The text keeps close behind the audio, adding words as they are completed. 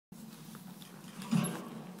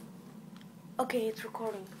Okay, it's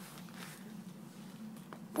recording.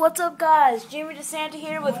 What's up, guys? Jamie DeSanta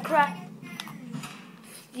here with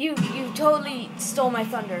You totally stole my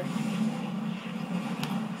thunder.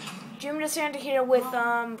 Jamie DeSanta here with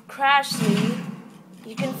Crashly.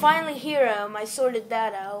 You can finally hear him. I sorted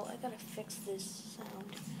that out. I gotta fix this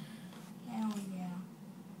sound. Hell yeah.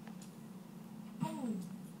 Boom.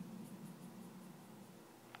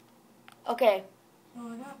 Okay.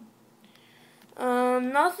 What up?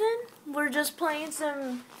 Nothing. We're just playing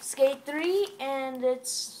some Skate 3, and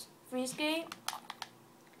it's free skate,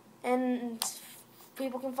 and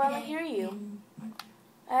people can finally hear you.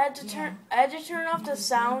 I had to turn off the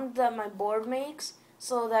sound that my board makes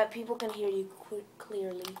so that people can hear you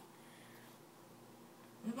clearly.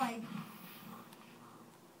 Like,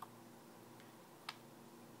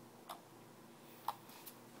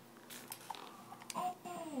 oh.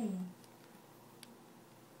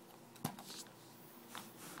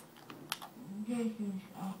 This is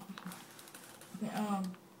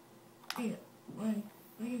here, where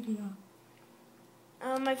is he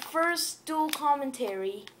on? My first dual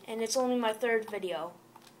commentary, and it's only my third video.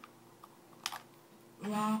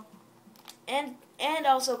 Wow. And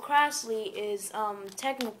also Crashly is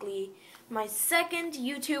technically my second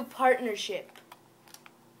YouTube partnership.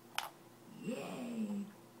 Yay.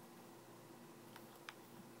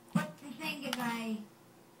 What's the thing if I...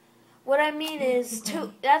 What I mean is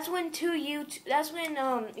that's when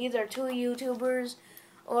either two YouTubers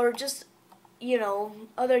or just,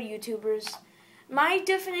 other YouTubers. My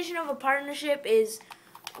definition of a partnership is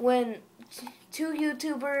when two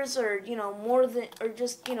YouTubers or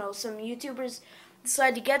some YouTubers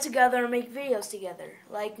decide to get together and make videos together,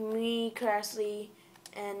 like me, Crashly,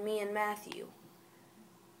 and me and Matthew.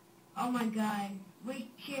 Oh my god. We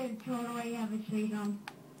should totally have a threesome.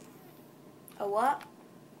 A what?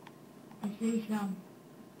 A threesome.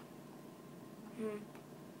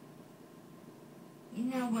 You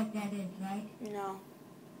know what that is, right? No.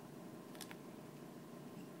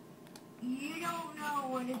 You don't know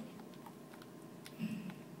what it's...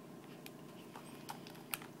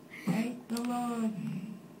 Thank the Lord.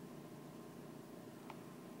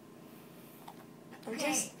 I'm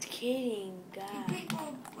just kidding, God.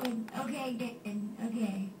 People would... Okay,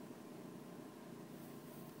 okay.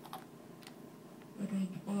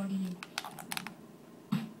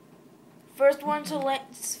 First one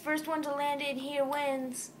to land in here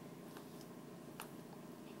wins.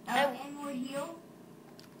 And we're here?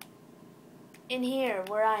 In here,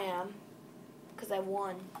 where I am, because I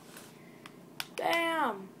won.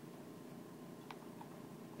 Bam!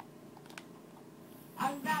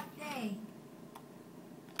 I was about to say,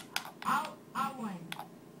 I won.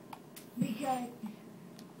 Because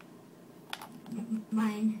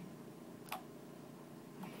mine.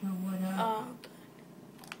 So what up?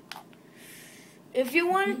 If you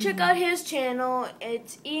want to check out his channel,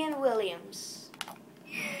 it's Ian Williams.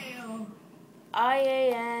 Yeah.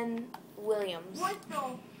 IAN Williams. What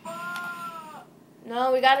the fuck?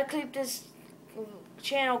 No, we gotta keep this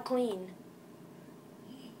channel clean.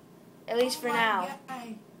 At least for now.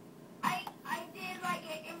 God. I did like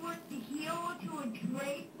it was the heel to a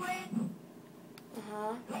trade with.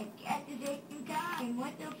 Like at the same time.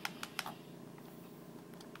 What the?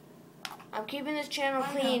 I'm keeping this channel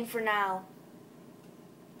clean for now.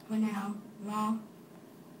 For now, well.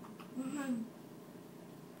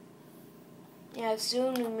 Yeah,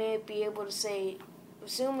 soon we may be able to say.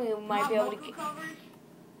 Soon we might be able to get.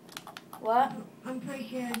 What? I'm pretty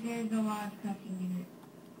sure there's a lot of cussing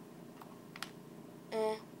in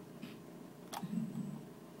it.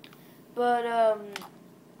 But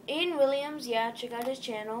Ian Williams, yeah, check out his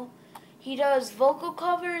channel. He does vocal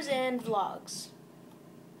covers and vlogs.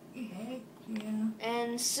 Heck yeah.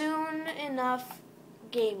 And soon enough,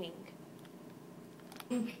 gaming.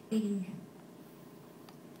 Where's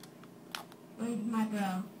my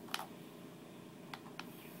bro?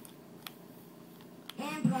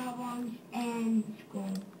 And problems and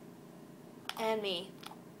school. And me.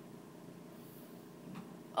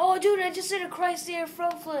 Oh, dude, I just did a Christ Air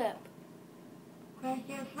front flip. Christ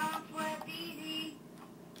Air front flip, easy.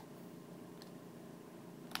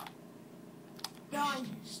 Done.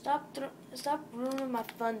 Stop ruining my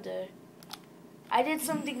thunder. I did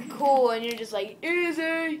something cool, and you're just like,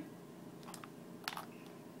 easy.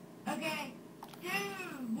 Okay.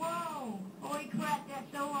 Dude, whoa. Holy crap,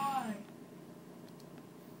 that's so hard.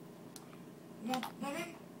 That's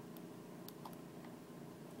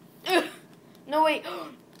better? No, wait.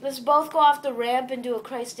 Let's both go off the ramp and do a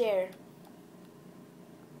Christ Air.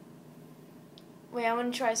 Wait, I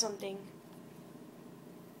want to try something.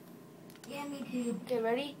 Yeah, me too. Okay,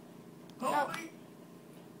 ready? Hold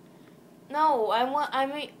No, I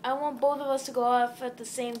want both of us to go off at the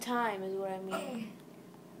same time is what I mean. Okay.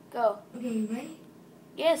 Go. Okay, you ready?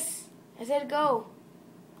 Yes, I said go.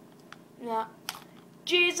 No.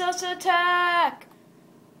 Jesus attack!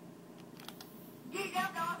 You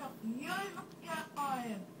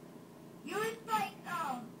was like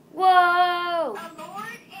Whoa! a lord,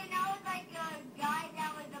 and I was like a guy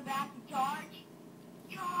that was about to charge.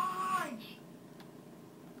 Charge!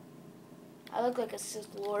 I look like a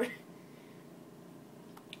Sith Lord.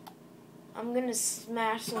 I'm gonna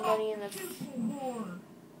smash somebody in the...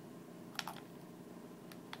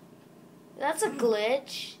 That's a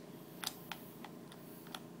glitch.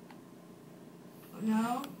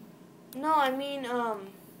 No? No, I mean,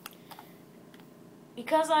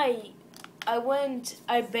 because I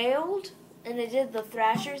bailed, and I did the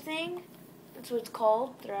Thrasher thing. That's what it's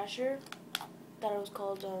called, Thrasher. Thought it was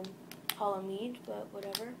called, Halamid, but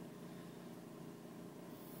whatever.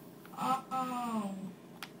 Uh-oh.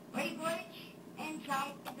 Wait, glitch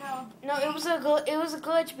inside the... No, it was a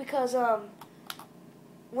glitch because, then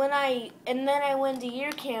I went to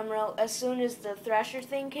your camera as soon as the Thrasher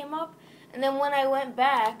thing came up, and then when I went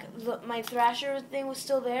back, my Thrasher thing was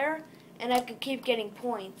still there, and I could keep getting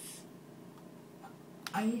points.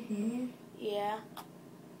 Are you serious? Yeah.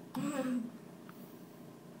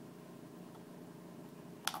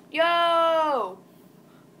 Yo!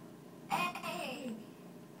 Hey!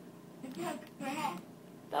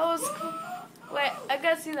 That was cool. Wait, I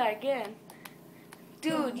gotta see that again.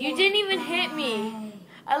 Dude, you didn't even hit me.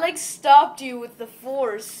 I like stopped you with the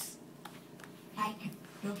force. Like,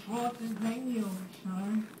 the force is in you,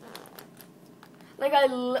 son. Like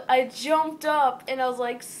I jumped up and I was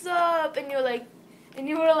like, "Sup?" and you're like, and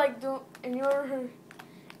you were like, were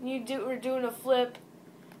doing a flip.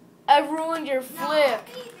 I ruined your flip. No, I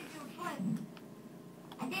didn't even do a flip.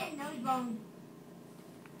 I did nose bone.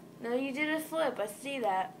 No, you did a flip. I see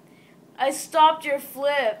that. I stopped your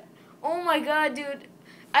flip. Oh my god, dude.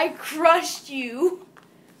 I crushed you.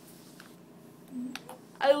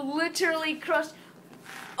 I literally crushed.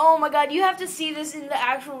 Oh my god, you have to see this in the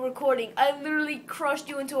actual recording. I literally crushed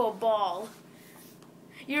you into a ball.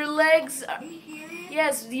 Your legs are... Are you serious?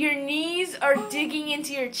 Yes, your knees are digging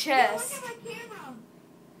into your chest. Yeah, look at my camera.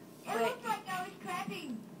 It Wait. looked like I was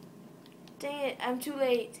crapping. Dang it, I'm too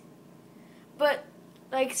late. But,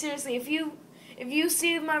 like, seriously, if you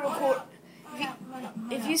see my record...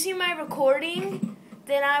 If you see my recording,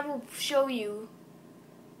 then I will show you.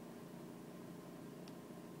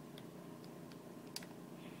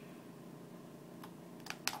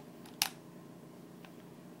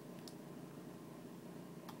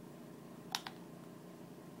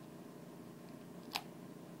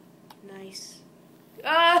 Nice.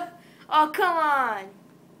 Oh, come on.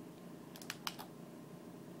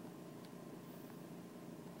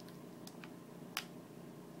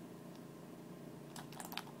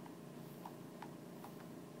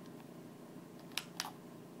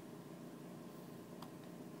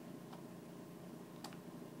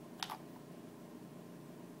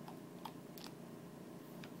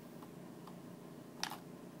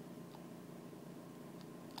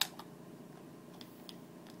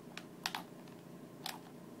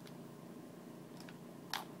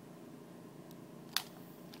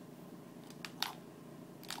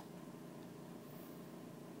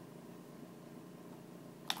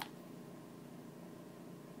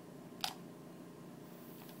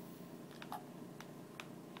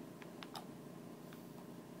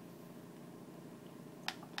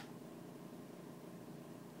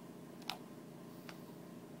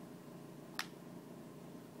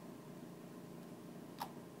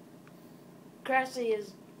 Cressy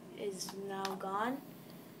is now gone.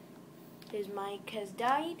 His mic has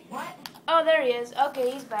died. What? Oh, there he is.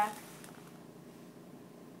 Okay, he's back.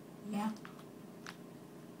 Yeah.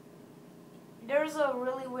 There was a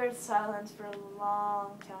really weird silence for a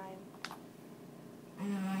long time. I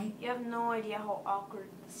know, right? You have no idea how awkward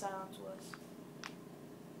the silence was.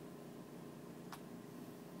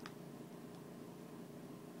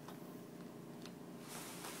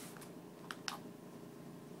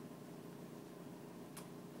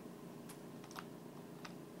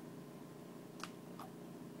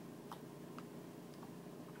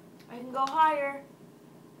 I can go higher.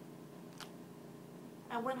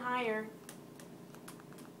 I went higher.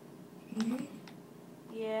 Mm-hmm.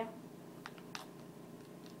 Yeah.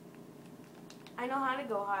 I know how to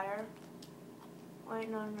go higher. Wait,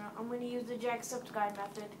 no. I'm going to use the Jacksepticeye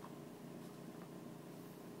method.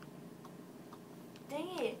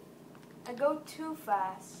 Dang it. I go too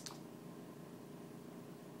fast.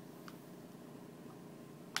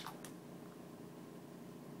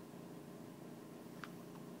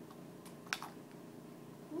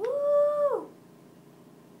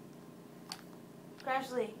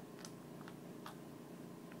 Crashly.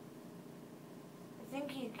 I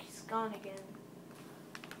think he's gone again.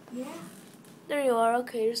 Yeah. There you are.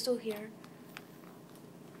 Okay, you're still here.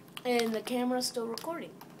 And the camera's still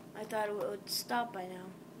recording. I thought it would stop by now.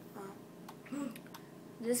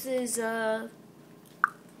 This is, oh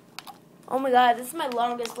my god, this is my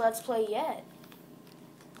longest Let's Play yet.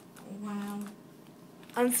 Wow.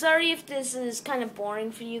 I'm sorry if this is kind of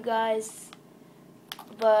boring for you guys.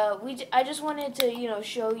 But I just wanted to, you know,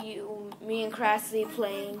 show you me and Crashly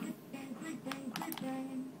playing.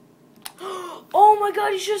 Oh my god,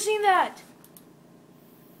 you should have seen that!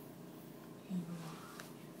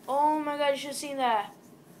 Oh my god, you should have seen that.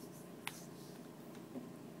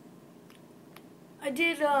 I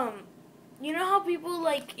did, you know how people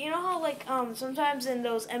like, you know how like, sometimes in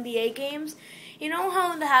those NBA games, you know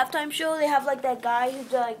how in the halftime show they have like that guy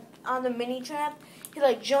who's like on the mini tramp? He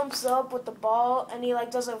like jumps up with the ball and he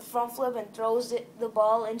like does a front flip and throws the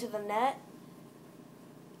ball into the net.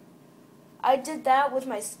 I did that with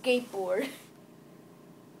my skateboard.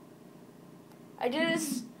 I did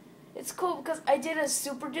this. It's cool because I did a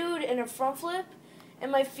super dude and a front flip,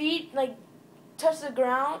 and my feet like touched the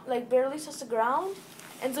ground, like barely touched the ground,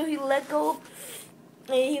 and so he let go of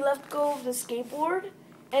the skateboard,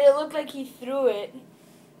 and it looked like he threw it,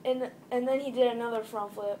 and then he did another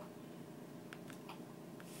front flip.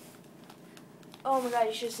 Oh my god,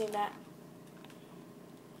 you should have seen that.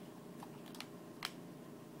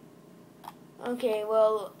 Okay,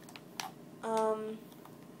 well,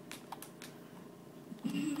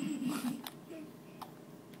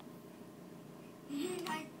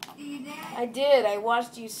 I did. I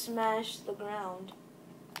watched you smash the ground.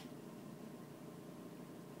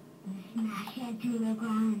 Smash it to the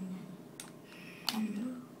ground.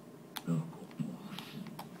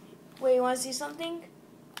 Wait, you want to see something?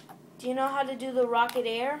 Do you know how to do the rocket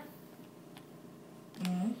air?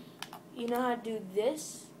 Yes. You know how to do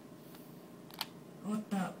this? What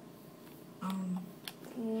the?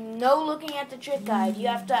 No looking at the trick guide. You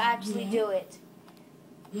have to actually do it.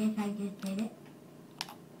 Yes, I just did it.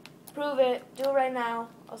 Prove it. Do it right now.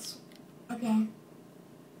 Okay.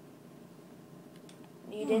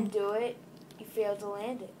 You didn't do it. You failed to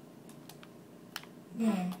land it.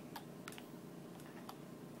 There.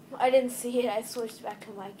 I didn't see it. I switched back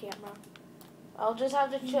to my camera. I'll just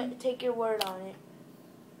have to take your word on it.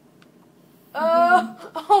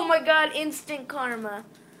 Oh my god, instant karma.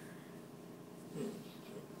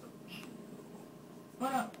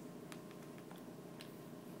 What up?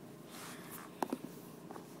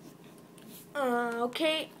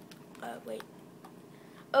 Okay. Wait.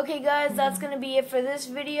 Okay, guys, that's gonna be it for this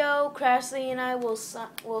video. Crashly and I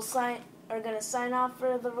are gonna sign off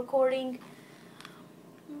for the recording.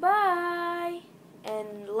 Bye.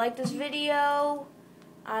 And like this video.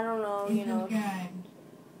 I don't know, you know.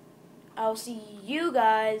 I'll see you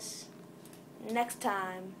guys next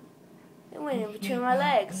time. It went in between my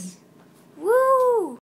legs. Woo!